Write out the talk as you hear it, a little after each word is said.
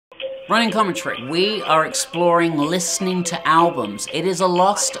Running commentary. We are exploring listening to albums. It is a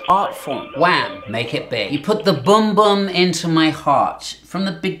lost art form. Wham! Make it big. You put the boom boom into my heart. From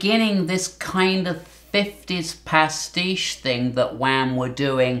the beginning, this kind of 50s pastiche thing that Wham were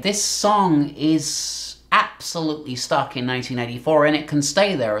doing, this song is absolutely stuck in 1984, and it can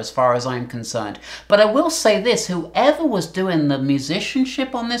stay there as far as I'm concerned. But I will say this, whoever was doing the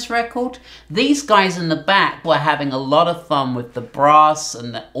musicianship on this record, these guys in the back were having a lot of fun with the brass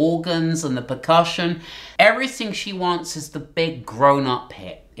and the organs and the percussion. Everything She Wants is the big grown-up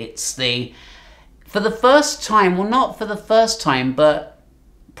hit. It's the, for the first time, well, not for the first time, but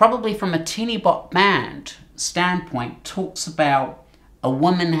probably from a teeny bop band standpoint, talks about a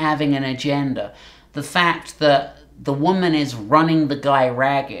woman having an agenda. The fact that the woman is running the guy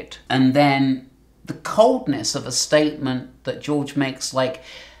ragged, and then the coldness of a statement that George makes, like,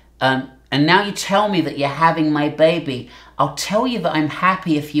 and now you tell me that you're having my baby. I'll tell you that I'm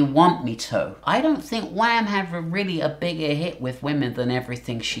happy if you want me to. I don't think Wham had really a bigger hit with women than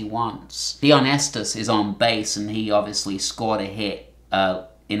Everything She Wants. Dion Estes is on bass, and he obviously scored a hit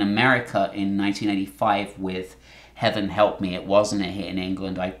in America in 1985 with Heaven Help Me. It wasn't a hit in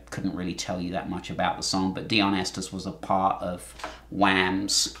England. I couldn't really tell you that much about the song, but Dion Estes was a part of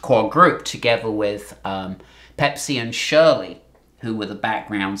Wham's core group, together with Pepsi and Shirley, who were the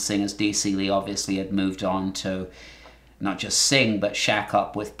background singers. DC Lee obviously had moved on to not just sing, but shack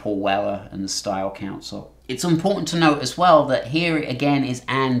up with Paul Weller and the Style Council. It's important to note as well that here again is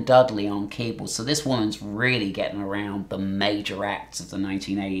Ann Dudley on keyboards, so this woman's really getting around the major acts of the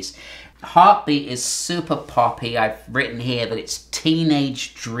 1980s. Heartbeat is super poppy. I've written here that it's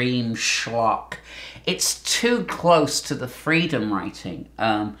teenage dream schlock. It's too close to the Freedom writing.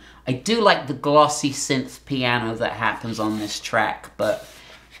 I do like the glossy synth piano that happens on this track, but,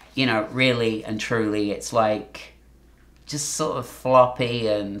 you know, really and truly, it's like just sort of floppy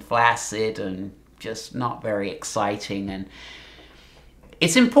and flaccid and just not very exciting. And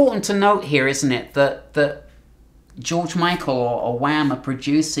it's important to note here, isn't it, that George Michael or Wham are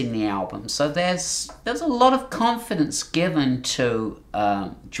producing the album, so there's a lot of confidence given to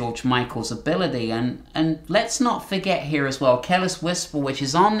George Michael's ability, and let's not forget here as well, Careless Whisper, which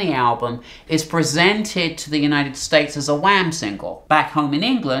is on the album, is presented to the United States as a Wham single. Back home in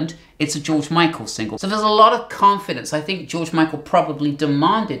England, it's a George Michael single. So there's a lot of confidence. I think George Michael probably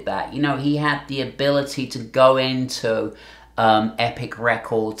demanded that. You know, he had the ability to go into Epic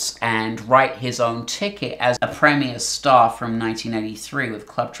Records and write his own ticket as a premier star from 1983 with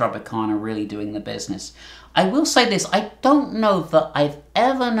Club Tropicana really doing the business. I will say this, I don't know that I've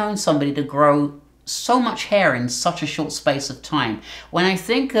ever known somebody to grow so much hair in such a short space of time. When I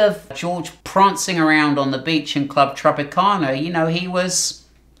think of George prancing around on the beach in Club Tropicana, you know, he was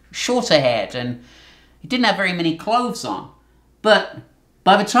shorter haired and he didn't have very many clothes on. But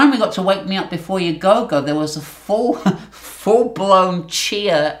by the time we got to Wake Me Up Before You Go Go, there was a full-blown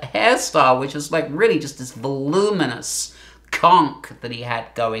cheer hairstyle, which was like really just this voluminous conch that he had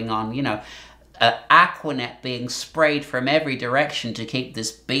going on, you know, Aquanet being sprayed from every direction to keep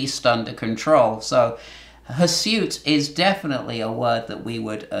this beast under control. So hirsute is definitely a word that we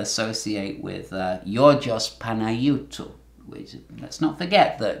would associate with Georgios Panayiotou. Let's not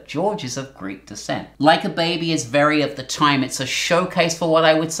forget that George is of Greek descent. Like a Baby is very of the time. It's a showcase for what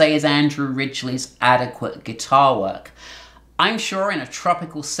I would say is Andrew Ridgeley's adequate guitar work. I'm sure in a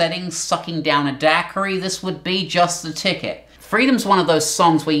tropical setting, sucking down a daiquiri, this would be just the ticket. Freedom's one of those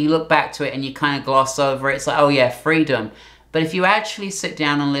songs where you look back to it and you kind of gloss over it. It's like, oh yeah, Freedom. But if you actually sit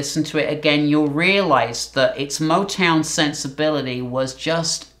down and listen to it again, you'll realize that its Motown sensibility was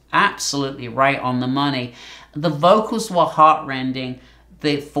just absolutely right on the money. The vocals were heartrending,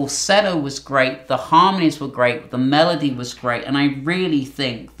 the falsetto was great, the harmonies were great, the melody was great, and I really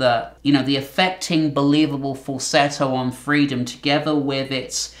think that, you know, the affecting, believable falsetto on Freedom, together with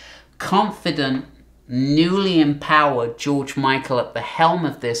its confident, newly empowered George Michael at the helm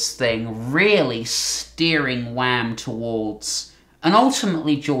of this thing, really steering Wham towards, and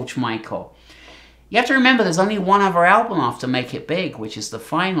ultimately George Michael. You have to remember there's only one other album after Make It Big, which is the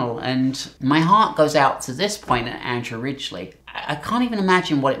final, and my heart goes out to this point at Andrew Ridgeley. I can't even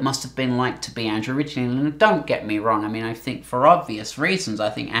imagine what it must have been like to be Andrew Ridgeley, and don't get me wrong, I mean, I think for obvious reasons, I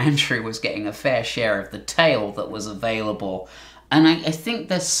think Andrew was getting a fair share of the tail that was available, and I think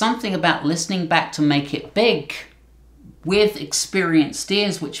there's something about listening back to Make It Big with experienced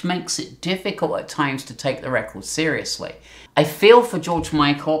ears which makes it difficult at times to take the record seriously. I feel for George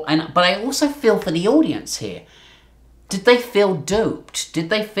Michael, but I also feel for the audience here. Did they feel duped? Did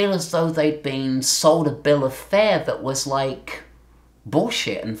they feel as though they'd been sold a bill of fare that was like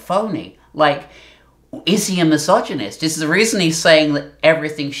bullshit and phony? Like, Is he a misogynist? Is the reason he's saying that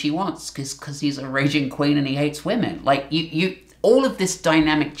everything she wants because he's a raging queen and he hates women? Like, all of this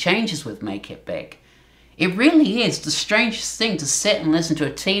dynamic changes with Make It Big. It really is the strangest thing to sit and listen to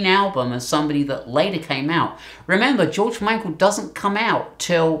a teen album as somebody that later came out. Remember, George Michael doesn't come out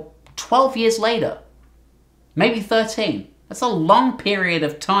till 12 years later. Maybe 13. That's a long period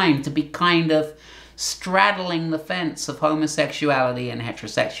of time to be kind of straddling the fence of homosexuality and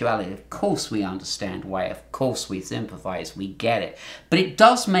heterosexuality. Of course we understand why. Of course we sympathize. We get it. But it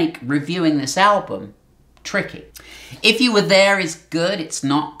does make reviewing this album tricky. If You Were There is good. It's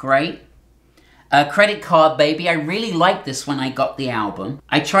not great. Credit Card Baby, I really liked this when I got the album.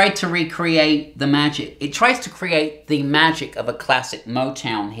 I tried to recreate the magic. It tries to create the magic of a classic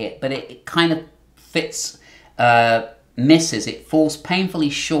Motown hit, but it kind of misses. It falls painfully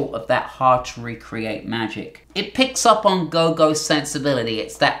short of that hard to recreate magic. It picks up on go-go sensibility.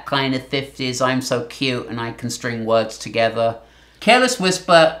 It's that kind of 50s, I'm so cute and I can string words together. Careless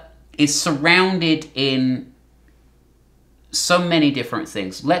Whisper is surrounded in so many different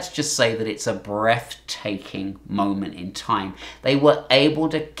things. Let's just say that it's a breathtaking moment in time. They were able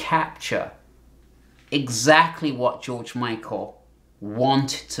to capture exactly what George Michael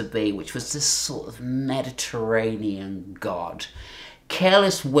wanted to be, which was this sort of Mediterranean god.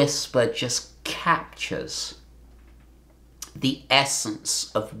 Careless Whisper just captures the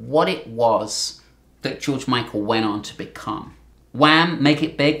essence of what it was that George Michael went on to become. Wham! Make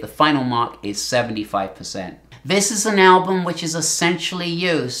It Big, the final mark is 75%. This is an album which is essentially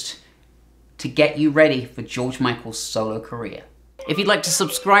used to get you ready for George Michael's solo career. If you'd like to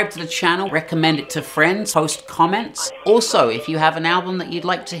subscribe to the channel, recommend it to friends, post comments. Also, if you have an album that you'd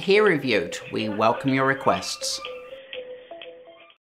like to hear reviewed, we welcome your requests.